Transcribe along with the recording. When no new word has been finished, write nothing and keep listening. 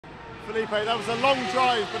Felipe, that was a long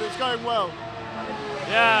drive, but it's going well.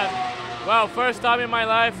 Yeah, well, first time in my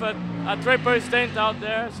life a triple stint out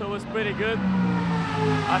there, so it was pretty good.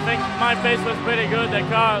 I think my pace was pretty good. The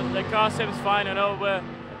car seems fine, you know.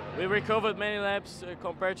 We recovered many laps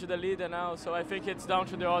compared to the leader now, so I think it's down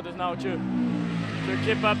to the others now to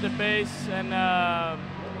keep up the pace. And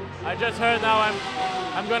I just heard now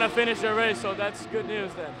I'm gonna finish the race, so that's good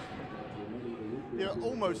news then. You're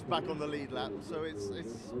almost back on the lead lap, so it's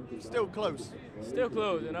still close. Still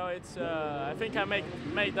close, you know. It's I think I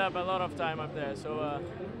made up a lot of time up there, so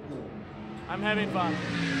I'm having fun.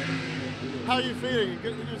 How are you feeling?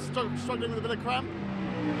 You're struggling with a bit of cramp?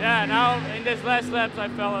 Yeah, now in this last lap I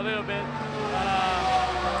fell a little bit. But,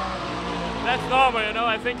 that's normal, you know.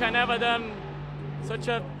 I think I never done such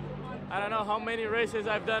a, I don't know how many races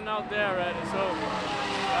I've done out there already. So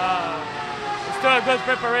it's still a good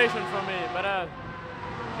preparation for me, but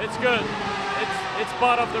it's good. It's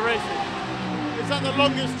part of the racing. Is that the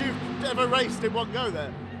longest you've ever raced in one go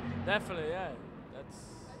there? Definitely, yeah.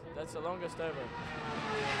 That's the longest ever.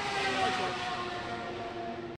 Okay.